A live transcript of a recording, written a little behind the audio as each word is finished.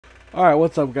Alright,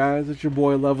 what's up, guys? It's your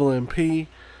boy LVLMP.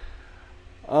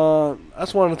 I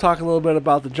just wanted to talk a little bit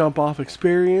about the Jumpoff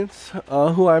Experience,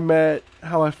 who I met,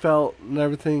 how I felt, and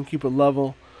everything. Keep it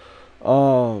level.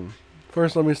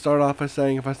 First, let me start off by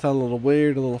saying if I sound a little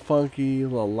weird, a little funky, a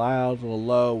little loud, a little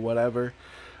low, whatever,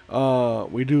 we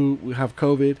have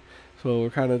COVID, so we're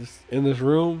kind of just in this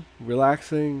room,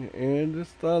 relaxing, and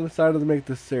just decided to make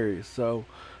this serious. So,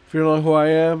 if you don't know who I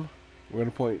am, we're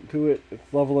going to point to it. It's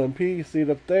Level MP. You see it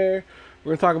up there. We're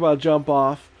going to talk about Jump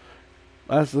Off.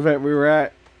 Last event we were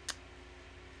at.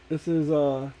 This is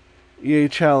EA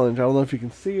Challenge. I don't know if you can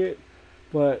see it,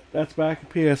 but that's back at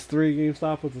PS3.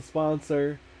 GameStop was the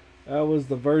sponsor. That was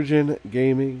the Virgin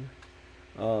Gaming.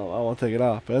 I won't take it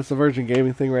off, but that's the Virgin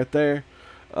Gaming thing right there.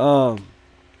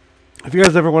 If you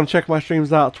guys ever want to check my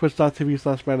streams out,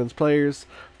 twitch.tv/BrandonsPlayers.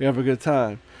 We have a good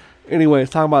time. Anyways,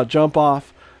 talking about Jump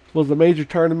Off. It was a major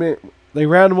tournament. They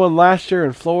ran one last year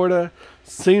in Florida.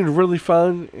 Seemed really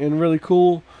fun and really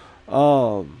cool.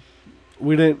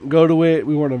 We didn't go to it.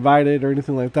 We weren't invited or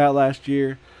anything like that last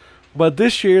year. But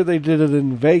this year they did it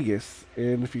in Vegas.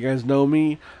 And if you guys know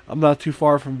me, I'm not too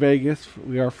far from Vegas.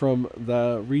 We are from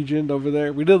the region over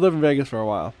there. We did live in Vegas for a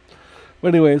while. But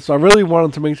anyway, so I really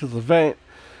wanted to make this event.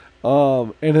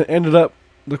 And it ended up,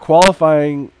 the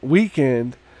qualifying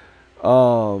weekend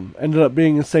ended up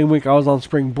being the same week I was on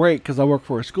spring break because I work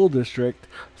for a school district.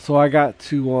 So I got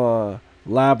to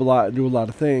lab a lot and do a lot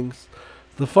of things.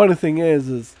 The funny thing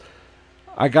is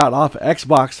I got off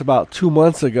Xbox about 2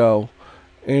 months ago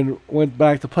and went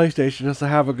back to PlayStation just to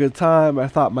have a good time. I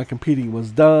thought my competing was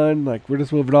done. Like, we're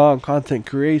just moving on, content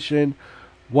creation,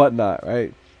 whatnot,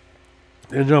 right?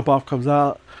 And Jump Off comes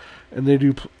out and they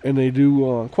do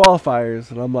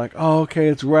qualifiers, and I'm like, oh, okay,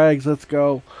 it's regs, let's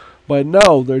go. But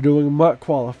no, they're doing MUT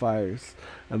qualifiers.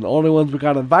 And the only ones we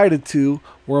got invited to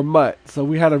were MUT. So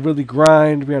we had to really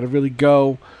grind. We had to really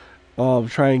go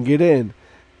try and get in.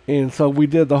 And so we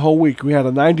did the whole week. We had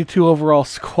a 92 overall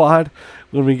squad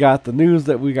when we got the news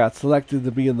that we got selected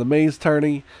to be in the maze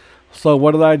tourney. So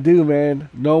what did I do, man?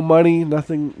 No money,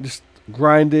 nothing. Just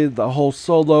grinded the whole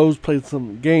solos, played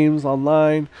some games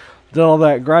online, did all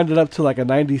that, grinded up to like a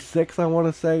 96, I want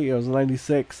to say. It was a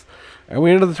 96. And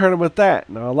we ended the tournament with that.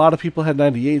 Now, a lot of people had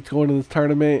 98s going to this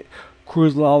tournament,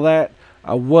 cruising all that.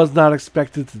 I was not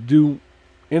expected to do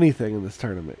anything in this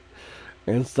tournament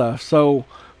and stuff. So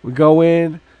we go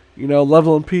in,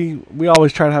 Level MP. We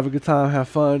always try to have a good time, have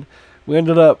fun. We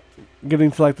ended up getting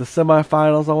to like the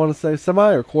semifinals, I want to say,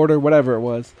 semi or quarter, whatever it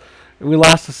was. And we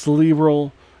lost to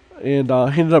Cerebral and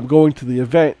ended up going to the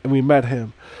event, and we met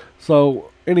him.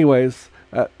 So, anyways,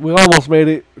 we almost made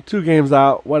it. 2 games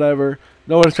out, whatever.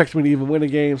 No one expected me to even win a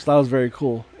game, so that was very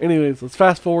cool. Anyways, let's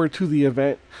fast forward to the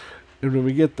event, and when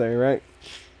we get there, right?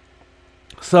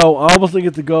 So, I almost didn't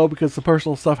get to go because some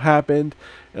personal stuff happened,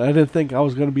 and I didn't think I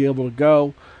was going to be able to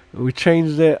go. We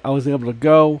changed it. I was able to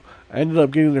go. I ended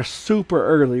up getting there super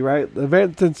early, right? The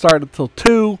event didn't start until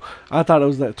 2. I thought it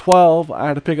was at 12. I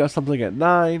had to pick up something at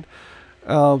 9.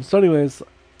 So anyways,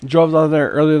 drove down there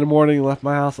early in the morning, left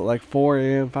my house at like 4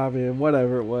 a.m., 5 a.m.,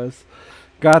 whatever it was.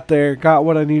 Got there, got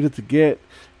what I needed to get.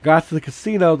 Got to the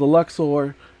casino, the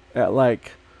Luxor, at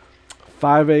like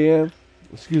 5 a.m.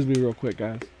 Excuse me real quick,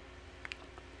 guys.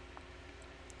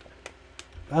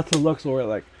 Got to the Luxor at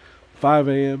like 5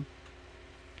 a.m.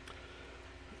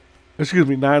 Excuse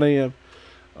me, 9 a.m.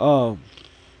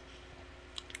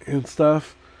 And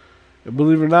stuff. And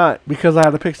believe it or not, because I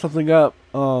had to pick something up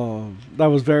that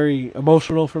was very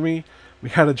emotional for me, we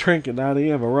had a drink at 9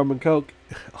 a.m., a rum and coke,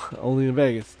 only in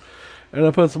Vegas. And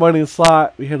I put some money in the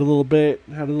slot. We hit a little bit,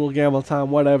 had a little gamble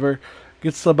time, whatever.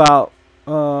 Gets to about,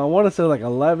 I want to say like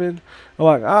 11. I'm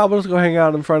like, I'm just going to hang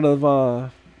out in front of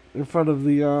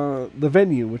the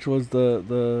venue, which was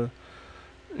the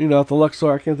at the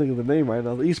Luxor. I can't think of the name right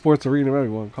now. The esports arena, whatever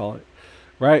you want to call it,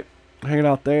 right? Hanging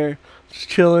out there, just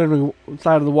chilling. We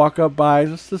decided to walk up by,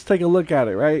 just take a look at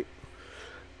it, right?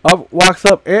 Walks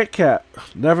up Ant Cat.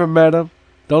 Never met him.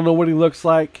 Don't know what he looks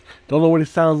like. Don't know what he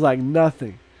sounds like.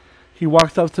 Nothing. He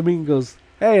walks up to me and goes,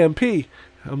 "Hey, MP."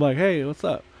 I'm like, "Hey, what's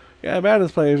up?" "Yeah,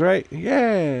 Madness Players, right?"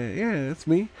 Yeah, it's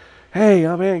me." "Hey,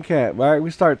 I'm Ant Cat." Right?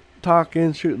 We start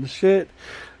talking, shooting the shit.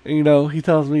 And, he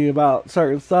tells me about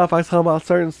certain stuff. I tell him about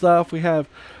certain stuff. We have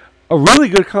a really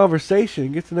good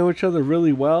conversation. Get to know each other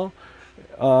really well.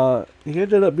 He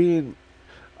ended up being.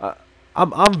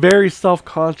 I'm very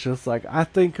self-conscious. Like, I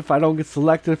think if I don't get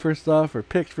selected for stuff or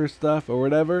picked for stuff or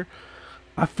whatever,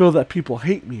 I feel that people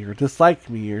hate me or dislike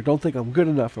me or don't think I'm good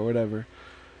enough or whatever.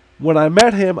 When I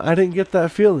met him, I didn't get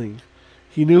that feeling.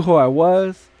 He knew who I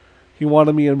was. He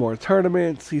wanted me in more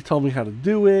tournaments. He told me how to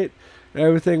do it. and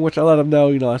everything, which I let him know,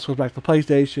 I switched back to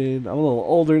PlayStation. I'm a little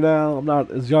older now. I'm not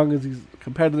as young as these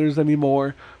competitors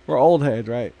anymore. We're old heads,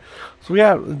 right? So we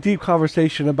had a deep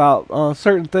conversation about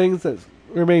certain things that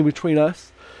remain between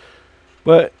us.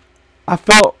 But I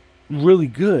felt really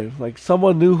good. Like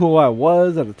someone knew who I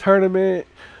was at a tournament.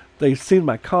 They've seen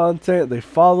my content. They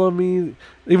follow me,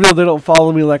 even though they don't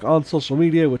follow me like on social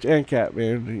media. Which ANCAP,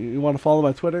 man, you want to follow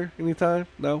my Twitter anytime?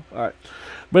 No, all right.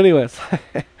 But anyways,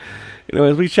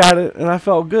 we chatted and I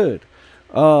felt good.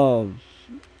 And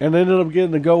ended up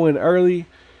getting to go in early.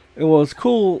 And what was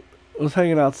cool was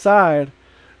hanging outside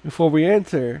before we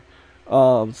enter.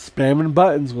 Spamming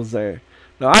Buttons was there.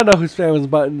 Now I know who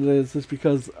Spamming Buttons is just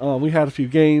because we had a few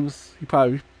games. He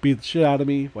probably beat the shit out of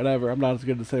me. Whatever. I'm not as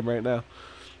good as him right now.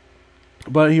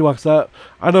 But he walks up.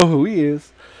 I know who he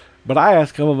is. But I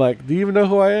ask him, I'm like, do you even know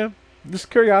who I am?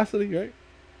 Just curiosity, right?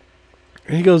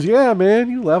 And he goes, yeah, man,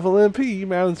 you LVLMP, you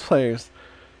Mountains players.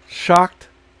 Shocked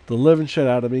the living shit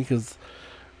out of me because,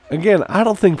 again, I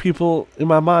don't think people in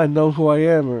my mind know who I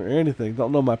am or anything.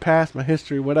 Don't know my past, my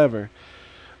history, whatever.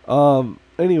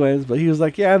 Anyways, but he was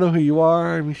like, yeah, I know who you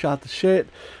are. And we shot the shit.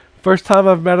 First time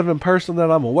I've met him in person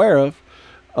that I'm aware of.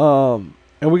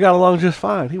 And we got along just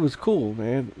fine. He was cool,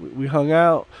 man. We hung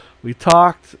out. We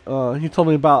talked. He told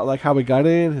me about like how we got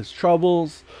in, his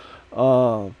troubles.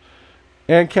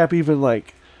 ANCAP even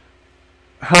like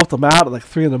helped him out at like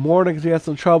 3 in the morning because he had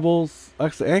some troubles.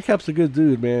 Like I said, ANCAP's a good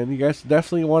dude, man. You guys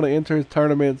definitely want to enter his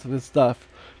tournaments and his stuff.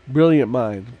 Brilliant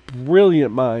mind. Really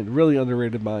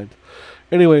underrated mind.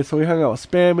 Anyway, so we hung out with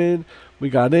Spamming.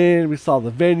 We got in. We saw the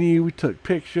venue. We took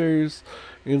pictures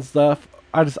and stuff.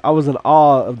 I was in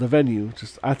awe of the venue.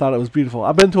 I thought it was beautiful.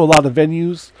 I've been to a lot of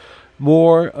venues,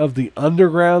 more of the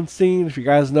underground scene. If you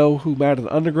guys know who Madden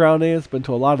Underground is, been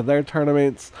to a lot of their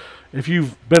tournaments. If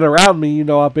you've been around me, you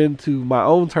know I've been to my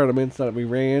own tournaments that we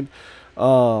ran.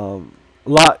 Lot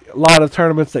of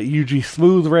tournaments that UG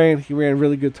Smooth ran. He ran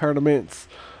really good tournaments.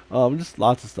 Just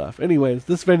lots of stuff. Anyways,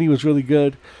 this venue was really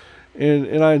good,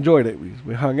 and I enjoyed it.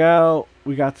 We hung out.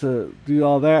 We got to do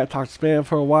all that. Talked spam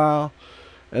for a while.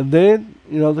 And then,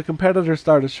 the competitors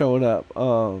started showing up.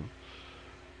 I'm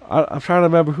trying to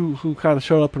remember who kind of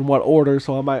showed up in what order,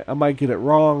 so I might get it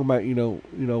wrong. I might,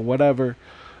 whatever.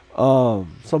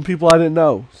 Some people I didn't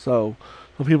know. So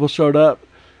some people showed up.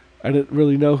 I didn't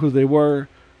really know who they were.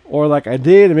 Or like I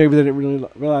did, and maybe they didn't really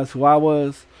realize who I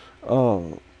was.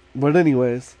 But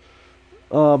anyways,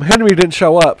 Henry didn't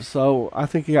show up, so I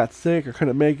think he got sick or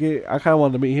couldn't make it. I kind of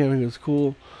wanted to meet him. He was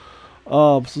cool.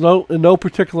 So in no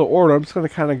particular order, I'm just going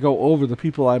to kind of go over the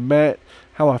people I met,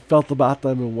 how I felt about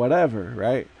them, and whatever,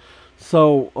 right?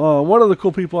 So one of the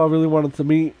cool people I really wanted to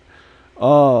meet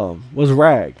was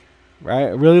Rag, right? I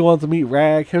really wanted to meet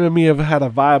Rag. Him and me have had a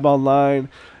vibe online.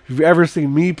 If you've ever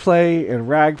seen me play and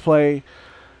Rag play,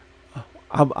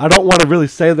 I don't want to really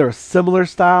say they're a similar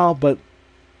style, but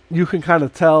you can kind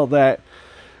of tell that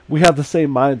we have the same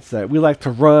mindset. We like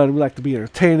to run. We like to be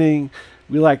entertaining.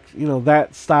 We like,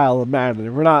 that style of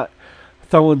Madden. We're not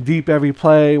throwing deep every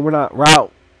play. We're not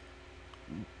route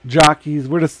jockeys.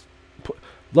 We're just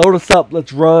load us up.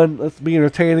 Let's run. Let's be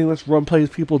entertaining. Let's run plays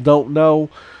people don't know.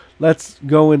 Let's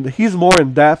go in. He's more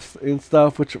in depth and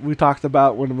stuff, which we talked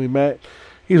about when we met.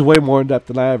 He's way more in depth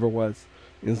than I ever was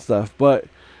and stuff. But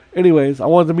anyways, I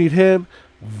wanted to meet him.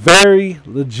 Very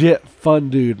legit fun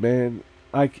dude, man.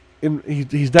 Like,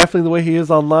 he's definitely the way he is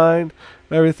online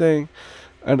and everything.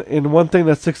 And one thing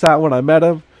that sticks out when I met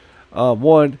him,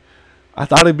 one, I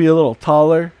thought he'd be a little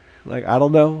taller. Like, I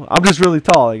don't know. I'm just really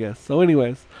tall, I guess. So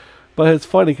anyways, but it's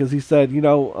funny because he said,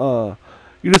 you're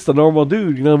just a normal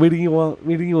dude. Meeting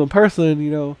you in person,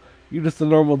 you're just a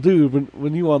normal dude.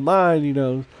 When you online,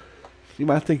 you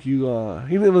might think he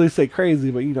didn't really say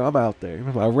crazy, but, I'm out there.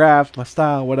 My raps, my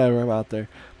style, whatever, I'm out there.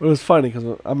 But it was funny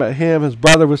because I met him. His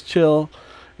brother was chill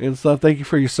and stuff. Thank you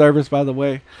for your service, by the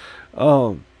way.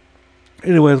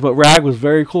 Anyways, but Rag was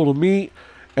very cool to meet,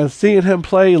 and seeing him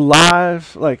play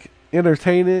live, like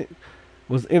entertaining,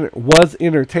 was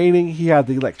entertaining. He had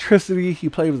the electricity. He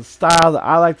played with a style that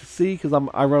I like to see because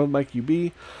I run with my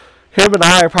QB. Him and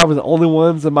I are probably the only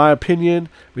ones, in my opinion,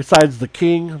 besides the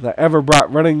King, that ever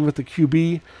brought running with the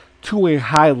QB to a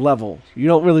high level. You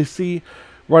don't really see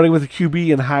running with the QB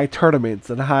in high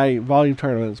tournaments and high volume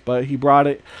tournaments, but he brought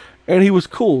it, and he was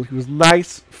cool. He was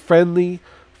nice, friendly,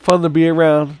 fun to be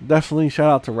around. Definitely shout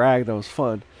out to Rag. That was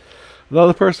fun.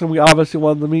 Another person we obviously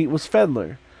wanted to meet was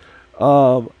Fendler.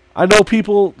 I know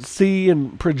people see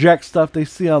and project stuff they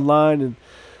see online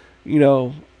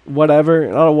and, whatever.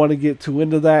 And I don't want to get too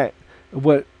into that.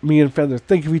 What me and Fendler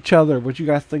think of each other. What you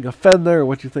guys think of Fendler. Or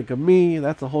what you think of me.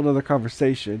 That's a whole other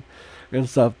conversation. and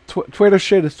stuff. Twitter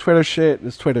shit is Twitter shit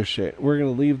is Twitter shit. We're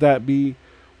gonna leave that be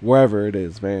wherever it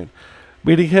is, man.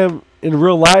 Meeting him in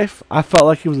real life, I felt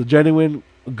like he was a genuine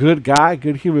good guy,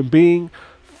 good human being,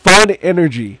 fun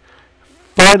energy.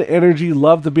 Fun energy,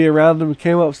 loved to be around him.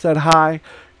 Came up, said hi.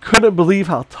 Couldn't believe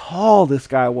how tall this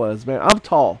guy was, man. I'm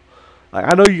tall. Like,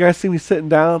 I know you guys see me sitting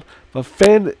down, but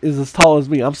Finn is as tall as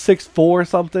me. I'm 6'4" or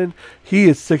something. He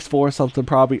is 6'4" or something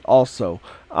probably also.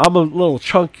 I'm a little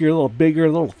chunkier, a little bigger,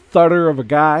 a little thudder of a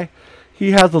guy.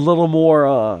 He has a little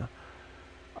more,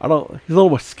 he's a little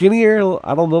more skinnier,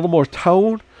 a little more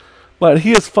tone. But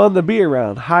he is fun to be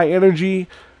around. High energy,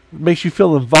 makes you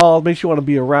feel involved, makes you want to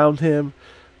be around him.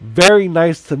 Very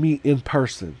nice to meet in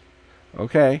person.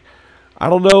 Okay? I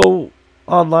don't know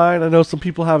online. I know some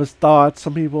people have his thoughts.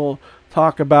 Some people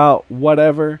talk about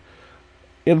whatever.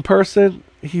 In person,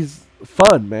 he's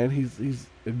fun, man. He's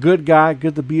a good guy,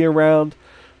 good to be around.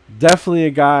 Definitely a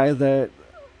guy that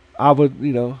I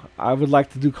would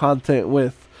like to do content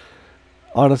with.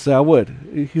 Honestly, I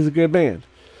would. He's a good man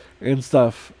and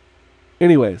stuff.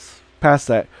 Anyways, past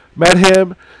that. Met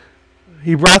him.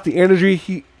 He brought the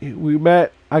energy. We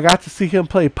met. I got to see him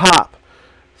play Pop.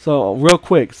 So, real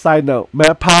quick, side note.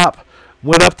 Met Pop.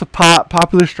 Went up to Pop.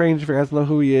 Popular Stranger, if you guys know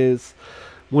who he is.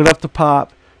 Went up to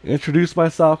Pop. Introduced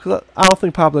myself. Because I don't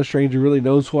think Popular Stranger really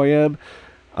knows who I am.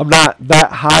 I'm not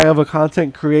that high of a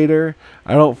content creator.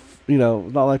 I don't,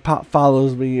 not like Pop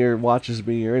follows me or watches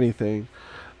me or anything.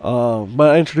 But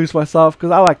I introduced myself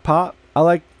because I like Pop. I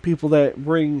like people that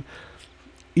bring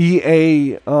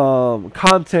EA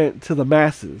content to the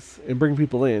masses and bring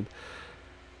people in.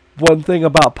 One thing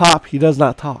about Pop, he does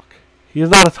not talk. He is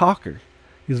not a talker.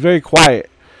 He's very quiet.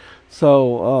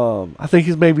 So I think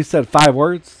he's maybe said 5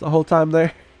 words the whole time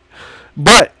there.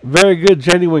 But very good,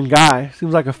 genuine guy.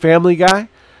 Seems like a family guy.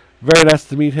 Very nice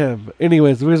to meet him. But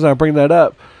anyways, the reason I bring that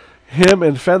up, him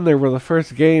and Fender were the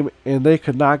first game, and they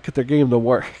could not get their game to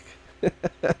work.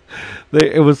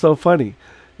 It was so funny.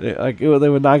 They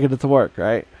would not get it to work,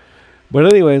 right? But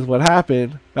anyways, what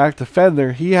happened, back to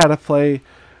Fender, he had to play,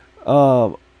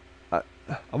 I'm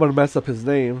going to mess up his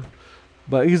name,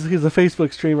 but he's a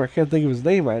Facebook streamer. I can't think of his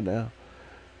name right now.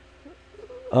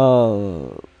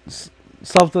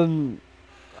 Something,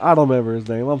 I don't remember his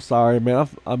name. I'm sorry, man.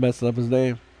 I'm messing up his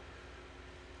name.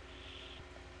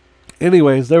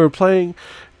 Anyways, they were playing,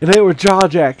 and they were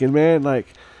jaw-jacking, man. Like,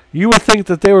 you would think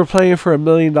that they were playing for $1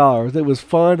 million. It was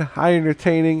fun, high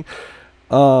entertaining.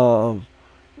 It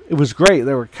was great.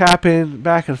 They were capping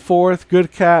back and forth,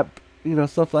 good cap,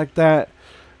 stuff like that.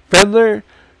 Fender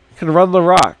can run the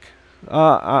rock.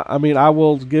 I mean, I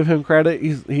will give him credit.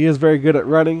 He is very good at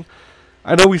running.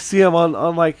 I know we see him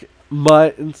on like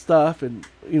MUT and stuff, and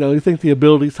you think the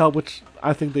abilities help, which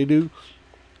I think they do.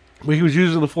 But he was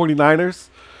using the 49ers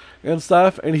and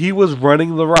stuff, and he was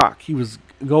running the rock. He was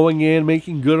going in,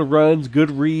 making good runs, good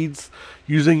reads,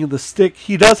 using the stick.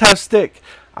 He does have stick.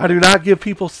 I do not give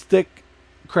people stick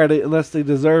credit unless they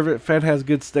deserve it. Fenn has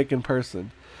good stick in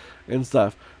person and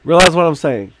stuff. Realize what I'm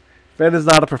saying. Fenn is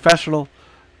not a professional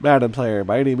Madden player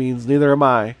by any means. Neither am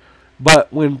I.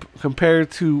 But when compared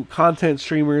to content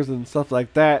streamers and stuff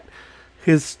like that,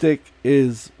 his stick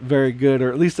is very good,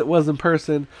 or at least it was in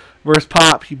person. Versus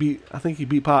Pop, I think he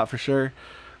beat Pop for sure.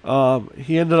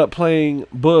 He ended up playing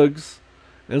Bugs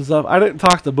and stuff. I didn't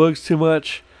talk to Bugs too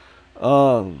much.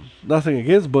 Nothing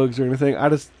against Bugs or anything.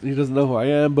 He doesn't know who I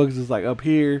am. Bugs is like up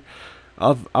here.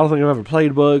 I don't think I've ever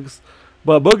played Bugs,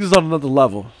 but Bugs is on another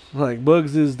level. Like,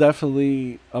 Bugs is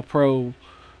definitely a pro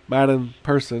Madden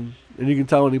person, and you can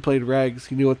tell when he played Regs,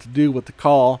 he knew what to do, what to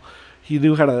call. He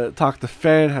knew how to talk to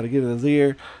Fenn, how to get in his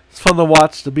ear. It's fun to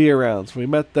watch, to be around. So we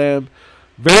met them.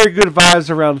 Very good vibes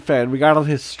around Fenn. We got on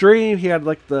his stream. He had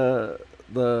like the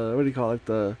what do you call it,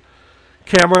 the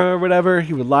camera or whatever.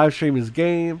 He would live stream his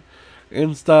game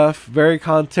and stuff. Very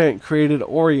content created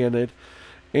oriented,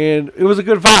 and it was a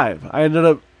good vibe. I ended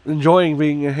up enjoying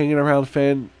hanging around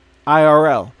Fenn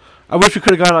IRL. I wish we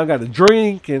could have gone out and got a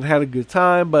drink and had a good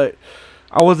time, but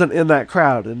I wasn't in that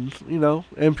crowd. And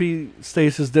MP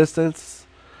stays his distance.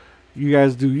 You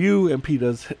guys do you. MP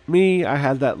does me. I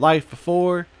had that life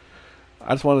before.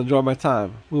 I just want to enjoy my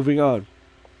time. Moving on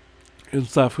and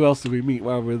stuff. Who else did we meet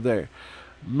while we were there?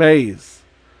 Maze.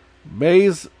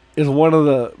 Maze is one of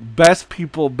the best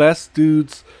people, best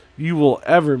dudes you will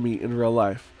ever meet in real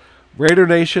life. Raider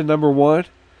Nation #1.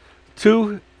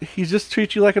 2, he just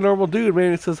treats you like a normal dude,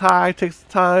 man. He says hi, takes the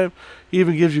time. He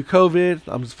even gives you COVID.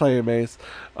 I'm just playing, Maze.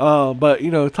 But,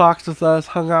 talks with us,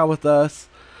 hung out with us.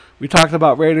 We talked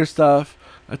about Raider stuff.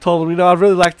 I told him, I'd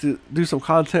really like to do some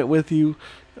content with you.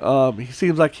 He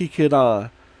seems like he could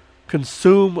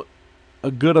consume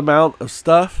a good amount of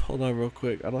stuff. Hold on real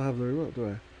quick. I don't have the remote, do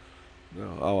I?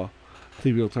 No. Oh, well.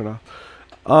 TV will turn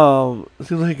off. It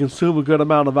seems like he consumed a good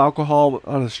amount of alcohol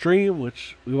on a stream,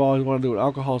 which we've always wanted to do an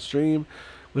alcohol stream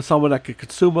with someone that could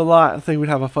consume a lot. I think we'd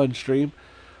have a fun stream.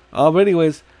 But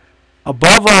anyways,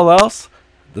 above all else,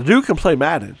 the dude can play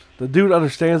Madden. The dude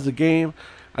understands the game.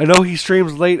 I know he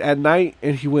streams late at night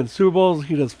and he wins Super Bowls.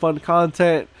 He does fun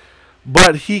content,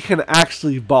 but he can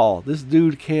actually ball. This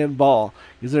dude can ball.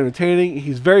 He's entertaining.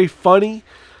 He's very funny.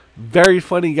 Very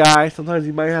funny guy. Sometimes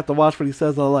you might have to watch what he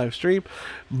says on a live stream,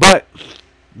 but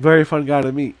very fun guy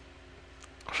to meet.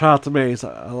 Shout out to Maze.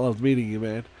 I love meeting you,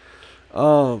 man.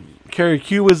 Kerry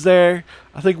Q was there.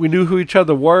 I think we knew who each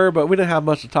other were, but we didn't have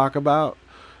much to talk about.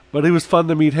 But it was fun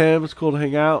to meet him. It was cool to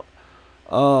hang out.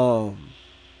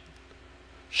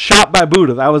 Shot by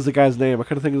Buddha. That was the guy's name. I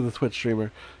couldn't think of the Twitch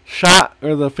streamer.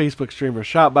 The Facebook streamer.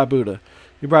 Shot by Buddha.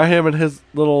 He brought him and his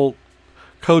little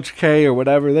Coach K or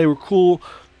whatever. They were cool.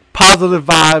 Positive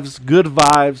vibes. Good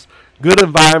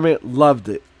environment. Loved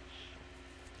it.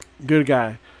 Good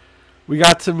guy. We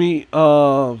got to meet.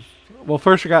 Well,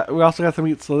 first we also got to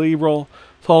meet Cerebral.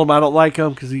 Told him I don't like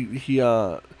him because he's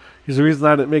the reason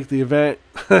I didn't make the event.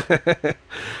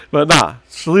 But nah,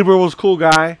 Cerebral was a cool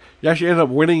guy. He actually ended up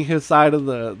winning his side of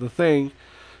the thing.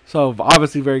 So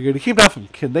obviously very good. He came out from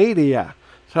Canada.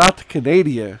 Shout out to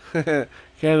Canada.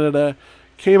 Canada.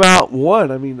 Came out, won.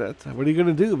 I mean, what are you going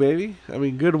to do, baby? I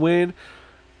mean, good win.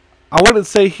 I wouldn't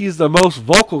say he's the most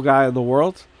vocal guy in the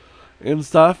world and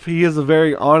stuff. He is a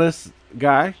very honest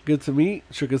guy. Good to meet.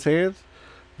 Shook his hands.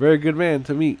 Very good man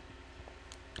to meet.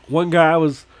 One guy I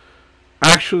was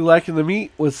actually liking to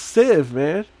meet was Civ,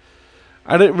 man.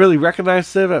 I didn't really recognize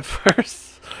Civ at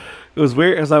first. It was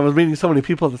weird as I was meeting so many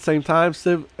people at the same time.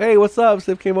 Civ, hey, what's up?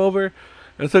 Civ came over.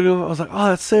 And I was like, oh,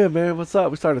 that's Civ, man. What's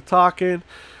up? We started talking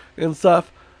and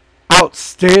stuff.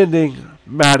 Outstanding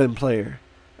Madden player.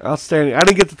 Outstanding. I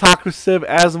didn't get to talk with Civ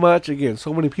as much. Again,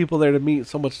 so many people there to meet,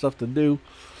 so much stuff to do.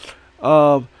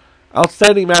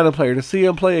 Outstanding Madden player. To see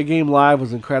him play a game live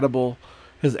was incredible.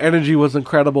 His energy was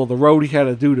incredible. The road he had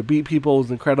to do to beat people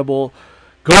was incredible.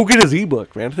 Go get his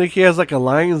ebook, man. I think he has like a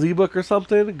Lions ebook or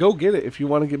something. Go get it if you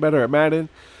want to get better at Madden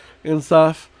and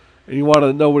stuff. And you want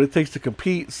to know what it takes to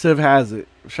compete. Civ has it.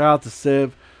 Shout out to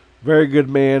Civ. Very good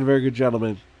man. Very good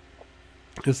gentleman.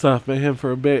 And stuff. Met him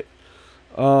for a bit.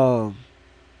 Another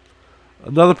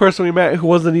person we met who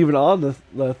wasn't even on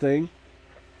the thing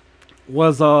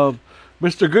was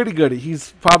Mr. Goody Goody.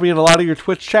 He's probably in a lot of your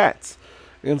Twitch chats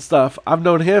and stuff. I've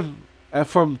known him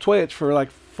from Twitch for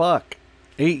like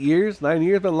 8 years, 9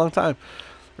 years, been a long time.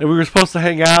 And we were supposed to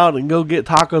hang out and go get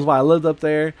tacos while I lived up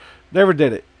there. Never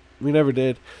did it. We never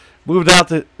did. Moved out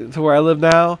to where I live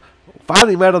now.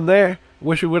 Finally met him there.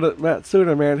 Wish we would have met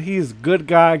sooner, man. He's a good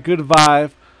guy, good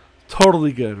vibe.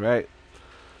 Totally good, right?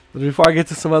 But before I get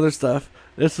to some other stuff,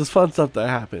 this is fun stuff that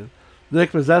happened.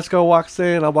 Nick Mazesco walks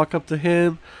in. I walk up to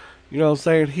him. You know what I'm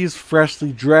saying? He's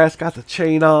freshly dressed, got the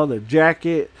chain on, the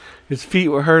jacket. His feet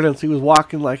were hurting, so he was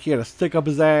walking like he had a stick up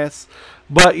his ass.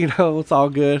 But, you know, it's all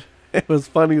good. It was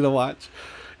funny to watch.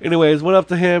 Anyways, went up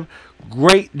to him.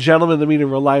 Great gentleman to meet in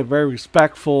real life. Very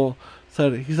respectful.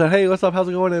 He said, hey, what's up? How's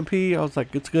it going, MP? I was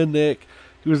like, it's good, Nick.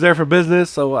 He was there for business,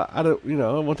 so I don't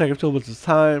want to take up too much of his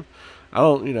time.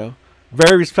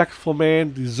 Very respectful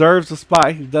man. Deserves the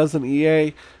spot he does in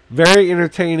EA. Very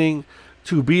entertaining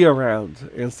to be around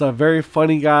and stuff. Very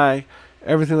funny guy.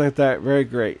 Everything like that. Very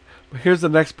great. But here's the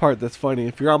next part that's funny.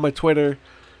 If you're on my Twitter,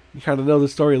 you kind of know the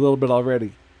story a little bit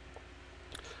already.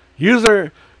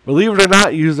 User, believe it or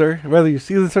not, user, whether you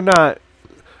see this or not,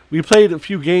 we played a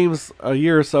few games a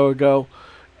year or so ago,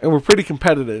 and we're pretty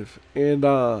competitive. And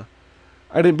I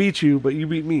didn't beat you, but you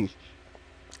beat me.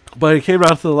 But it came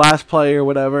down to the last play or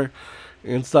whatever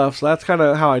and stuff. So that's kind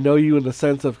of how I know you in the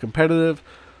sense of competitive.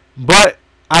 But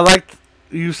I liked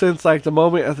you since like the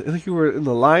moment. I think you were in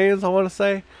the Lions, I want to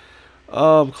say.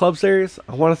 Club Series.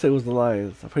 I want to say it was the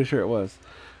Lions. I'm pretty sure it was.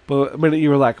 But a minute you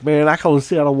were like, man, I can only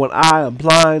see out on one eye. I'm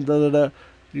blind. Da, da, da.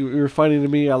 You were funny to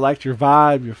me. I liked your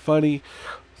vibe. You're funny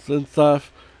and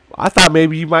stuff. I thought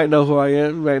maybe you might know who I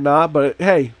am. You might not. But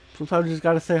hey, sometimes you just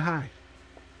got to say hi.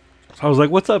 So I was like,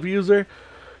 what's up, user?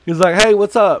 He's like, hey,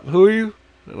 what's up? Who are you?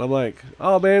 And I'm like,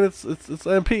 oh, man, it's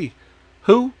MP.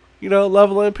 Who? You know,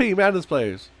 level MP, Madness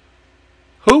players.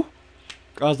 Who?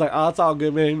 I was like, oh, it's all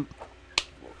good, man.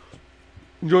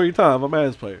 Enjoy your time. I'm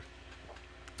Madness player.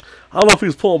 I don't know if he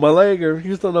was pulling my leg or he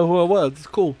just don't know who I was. It's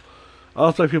cool. I don't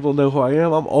expect people to know who I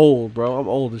am. I'm old, bro. I'm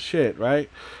old as shit, right?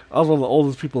 I was one of the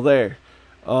oldest people there.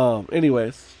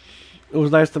 Anyways, it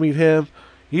was nice to meet him.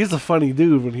 He's a funny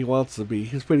dude when he wants to be.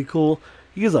 He's pretty cool.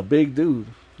 He's a big dude.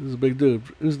 He was a big dude.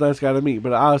 He was a nice guy to meet.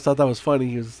 But I always thought that was funny.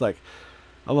 He was just like,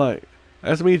 I'm like,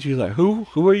 nice to meet you. He's like, who?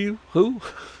 Who are you? Who?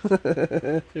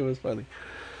 It was funny.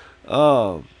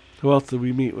 Who else did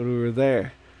we meet when we were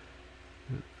there?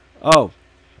 Oh,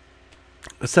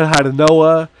 I said hi to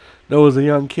Noah. Noah's a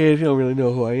young kid. He don't really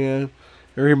know who I am.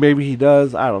 Or maybe he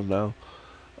does. I don't know.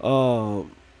 I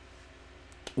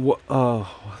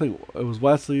think it was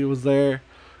Wesley was there.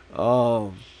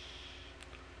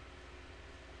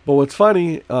 But what's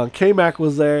funny, K-Mac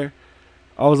was there.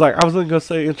 I was gonna go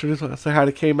say hi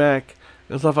to K-Mac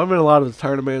and stuff. I'm in a lot of his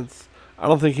tournaments. I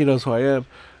don't think he knows who I am,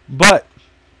 but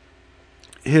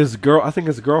his girlfriend, I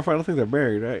don't think they're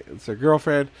married, right? It's their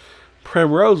girlfriend,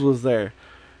 Primrose, was there.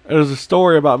 And there's a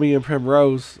story about me and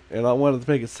Primrose, and I wanted to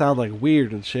make it sound like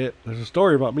weird and shit. There's a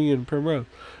story about me and Primrose.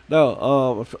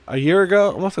 No, a year ago,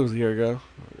 I want to say it was a year ago.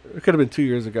 It could have been 2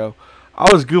 years ago.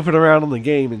 I was goofing around on the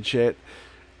game and shit.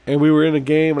 And we were in a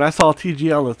game, and I saw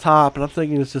TG on the top, and I'm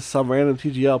thinking it's just some random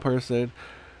TGL person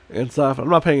and stuff. I'm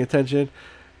not paying attention,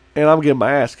 and I'm getting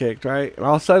my ass kicked, right? And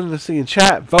all of a sudden, I see in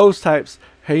chat, Vose types,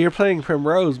 hey, you're playing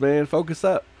Primrose, man. Focus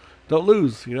up. Don't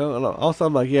lose, you know? And all of a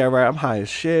sudden, I'm like, yeah, right, I'm high as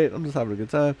shit. I'm just having a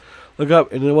good time. Look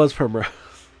up, and it was Primrose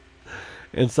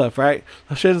and stuff, right?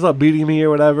 So she ends up beating me or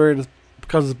whatever, and it's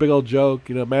because it's a big old joke.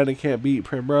 You know, Madden can't beat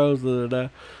Primrose, da, da, da.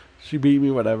 She beat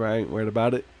me, whatever. I ain't worried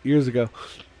about it. Years ago.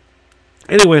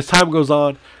 Anyways, time goes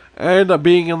on. I end up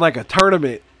being in like a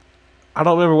tournament. I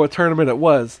don't remember what tournament it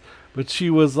was, but she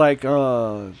was like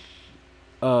a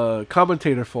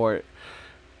commentator for it.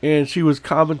 And she was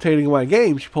commentating my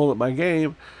game. She pulled up my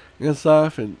game and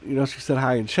stuff, and you know, she said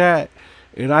hi in chat.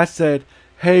 And I said,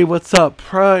 hey, what's up,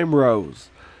 Primrose?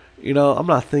 You know, I'm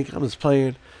not thinking, I'm just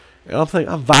playing. And I'm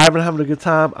thinking, I'm vibing, having a good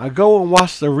time. I go and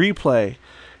watch the replay.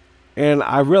 And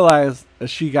I realized that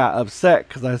she got upset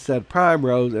because I said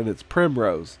Primrose and it's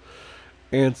Primrose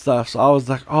and stuff. So I was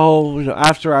like, oh, you know,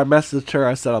 after I messaged her,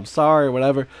 I said, I'm sorry or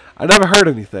whatever. I never heard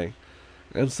anything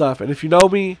and stuff. And if you know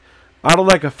me, I don't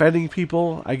like offending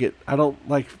people. I don't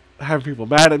like having people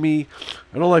mad at me.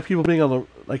 I don't like people being on the,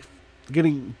 like,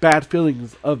 getting bad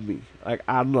feelings of me. Like,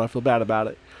 I don't know, I feel bad about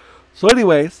it. So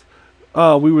anyways,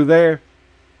 we were there.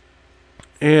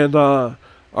 And our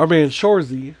man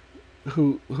Shorzy,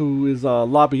 who is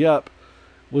Lobby Up,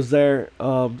 was there.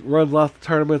 Runs lots of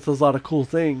tournaments, does a lot of cool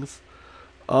things.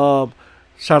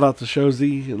 Shout out to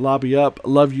Shorzy and Lobby Up. I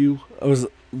love you.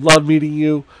 Love meeting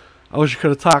you. I wish you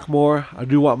could have talked more. I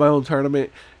do want my own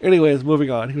tournament. Anyways, moving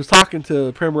on. He was talking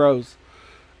to Primrose.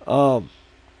 I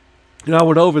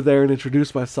went over there and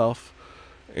introduced myself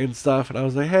and stuff, and I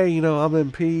was like, hey, you know, I'm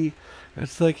MP. And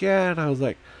it's like, yeah, and I was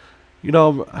like, you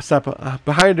know, I sat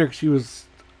behind her because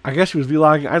I guess she was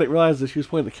vlogging. I didn't realize that she was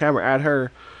pointing the camera at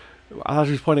her. I thought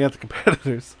she was pointing at the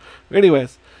competitors. But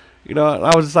anyways, you know,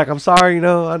 I was just like, I'm sorry, you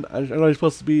know, I know it's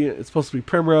supposed to be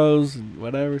Primrose and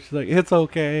whatever. She's like, it's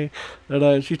okay.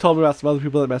 And she told me about some other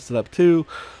people that messed it up too.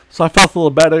 So I felt a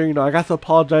little better. You know, I got to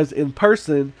apologize in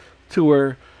person to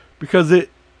her because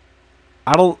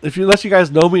unless you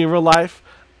guys know me in real life,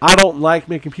 I don't like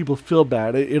making people feel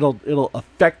bad. It'll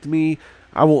affect me.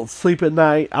 I won't sleep at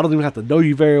night. I don't even have to know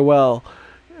you very well.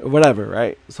 Whatever,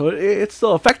 right? So it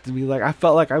still affected me. Like, I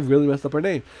felt like I really messed up her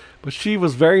name. But she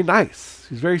was very nice.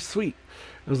 She was very sweet.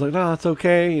 I was like, no, it's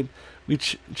okay. And we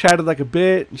chatted like a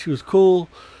bit, and she was cool.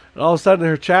 And all of a sudden in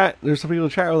her chat, there's some people in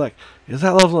the chat who were like, is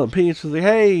that LVLMP? And she was like,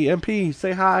 hey, MP,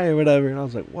 say hi or whatever. And I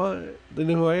was like, what? They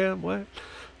know who I am? What?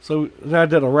 So then I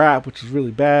did a rap, which was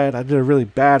really bad. I did a really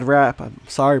bad rap. I'm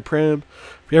sorry, Prim.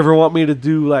 If you ever want me to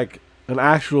do like an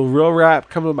actual real rap,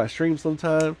 come to my stream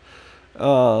sometime.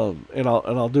 And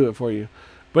I'll do it for you.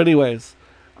 But anyways,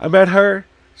 I met her.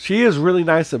 She is really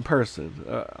nice in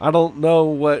person. I don't know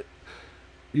what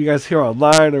you guys hear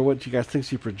online or what you guys think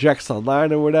she projects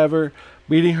online or whatever.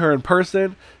 Meeting her in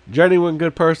person, genuine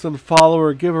good person. Follow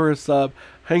her, give her a sub,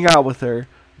 hang out with her.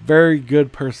 Very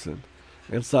good person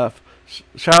and stuff.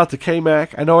 Shout out to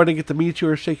K-Mac. I know I didn't get to meet you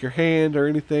or shake your hand or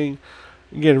anything.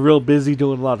 I'm getting real busy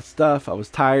doing a lot of stuff. I was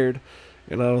tired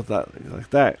and I was like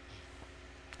that.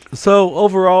 So,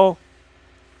 overall,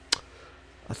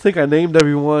 I think I named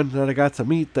everyone that I got to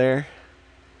meet there.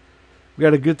 We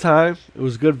had a good time. It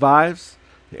was good vibes.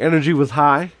 The energy was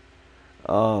high.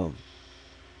 It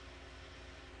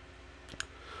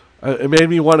made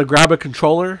me want to grab a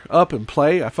controller up and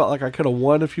play. I felt like I could have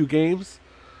won a few games.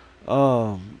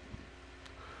 I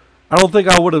don't think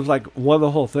I would have like won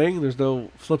the whole thing. There's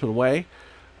no flipping way.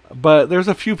 But there's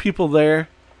a few people there,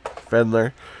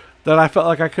 Fendler, that I felt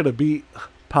like I could have beat.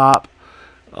 Pop,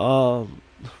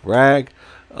 Rag,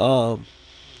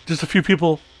 just a few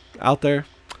people out there.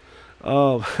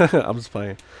 I'm just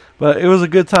playing, but it was a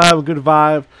good time, a good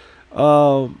vibe.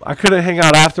 I couldn't hang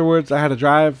out afterwards. I had to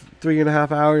drive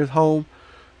 3.5 hours home.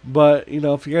 But, you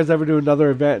know, if you guys ever do another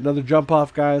event, another jump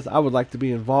off, guys, I would like to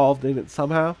be involved in it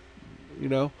somehow, you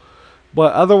know.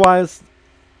 But otherwise,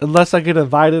 unless I get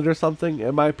invited or something,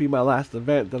 it might be my last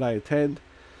event that I attend.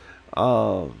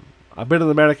 I've been in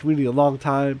the Manic community a long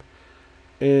time,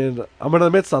 and I'm going to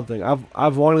admit something.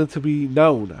 I've wanted to be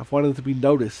known. I've wanted to be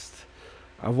noticed.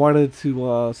 I've wanted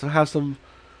to have some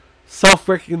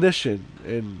self-recognition,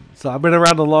 and so I've been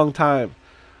around a long time.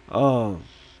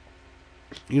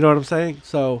 You know what I'm saying?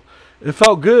 So it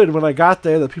felt good when I got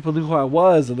there that people knew who I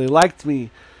was and they liked me.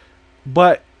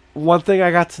 But one thing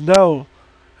I got to know,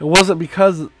 it wasn't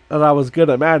because that I was good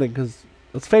at Madden. Because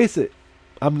let's face it,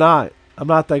 I'm not. I'm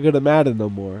not that good at Madden no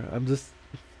more. I'm just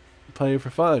playing for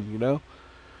fun, you know.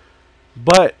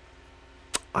 But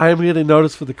I am getting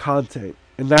noticed for the content,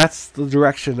 and that's the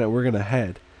direction that we're gonna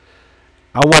head.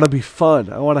 I want to be fun.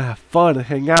 I want to have fun and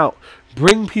hang out,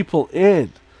 bring people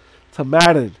in to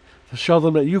Madden, to show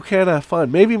them that you can have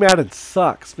fun. Maybe Madden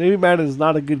sucks. Maybe Madden is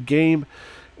not a good game,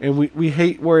 and we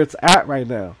hate where it's at right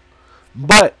now.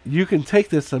 But you can take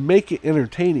this and make it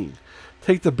entertaining.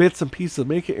 Take the bits and pieces,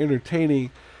 make it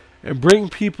entertaining, and bring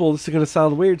people, this is going to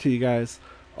sound weird to you guys,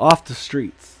 off the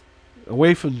streets.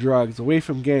 Away from drugs, away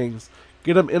from gangs.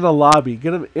 Get them in a lobby,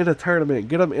 get them in a tournament,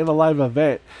 get them in a live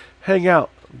event. Hang out,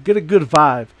 get a good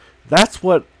vibe. That's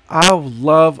what I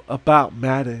love about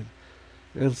Madden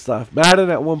and stuff. Madden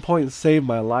at one point saved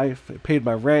my life. It paid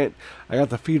my rent. I got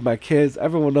to feed my kids.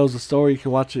 Everyone knows the story. You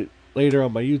can watch it later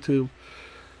on my YouTube.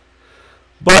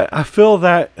 But I feel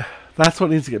that that's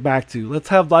what needs to get back to. Let's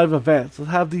have live events.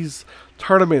 Let's have these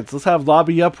tournaments. Let's have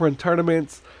lobby uprun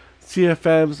tournaments,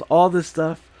 CFMs, all this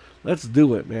stuff. Let's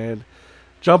do it, man.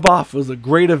 Jump Off was a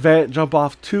great event. Jump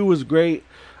Off 2 was great.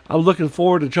 I'm looking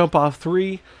forward to Jump Off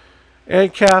 3.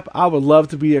 And Cap, I would love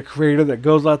to be a creator that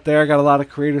goes out there. I got a lot of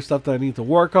creator stuff that I need to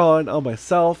work on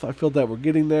myself. I feel that we're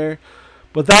getting there.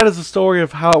 But that is the story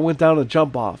of how it went down to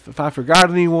Jump Off. If I forgot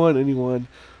anyone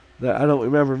that I don't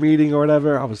remember meeting or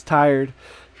whatever, I was tired.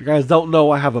 If you guys don't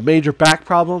know, I have a major back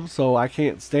problem, so I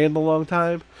can't stand a long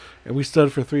time. And we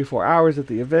stood for 3-4 hours at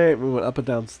the event. We went up and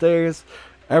down stairs.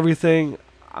 Everything.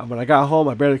 When I got home,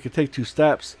 I barely could take 2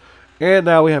 steps. And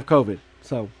now we have COVID.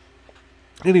 So,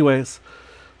 anyways,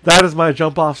 that is my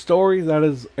Jump Off story. That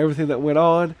is everything that went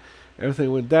on.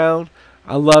 Everything went down.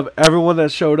 I love everyone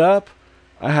that showed up.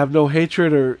 I have no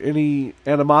hatred or any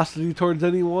animosity towards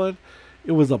anyone.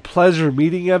 It was a pleasure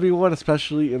meeting everyone,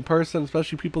 especially in person,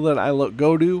 especially people that I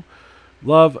go to.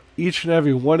 Love each and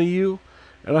every one of you.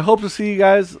 And I hope to see you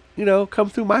guys, you know, come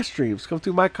through my streams, come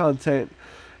through my content.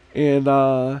 And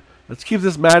let's keep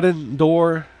this Madden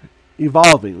door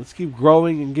evolving. Let's keep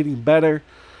growing and getting better.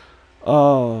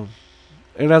 And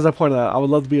as I pointed out, I would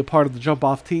love to be a part of the Jump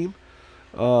Off team.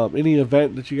 Any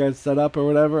event that you guys set up or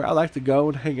whatever, I like to go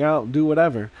and hang out and do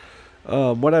whatever.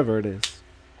 Whatever it is.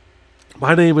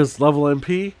 My name is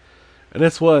LVLMP, and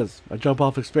this was my Jump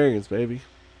Off Experience, baby.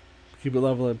 Keep it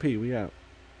LVLMP. We out.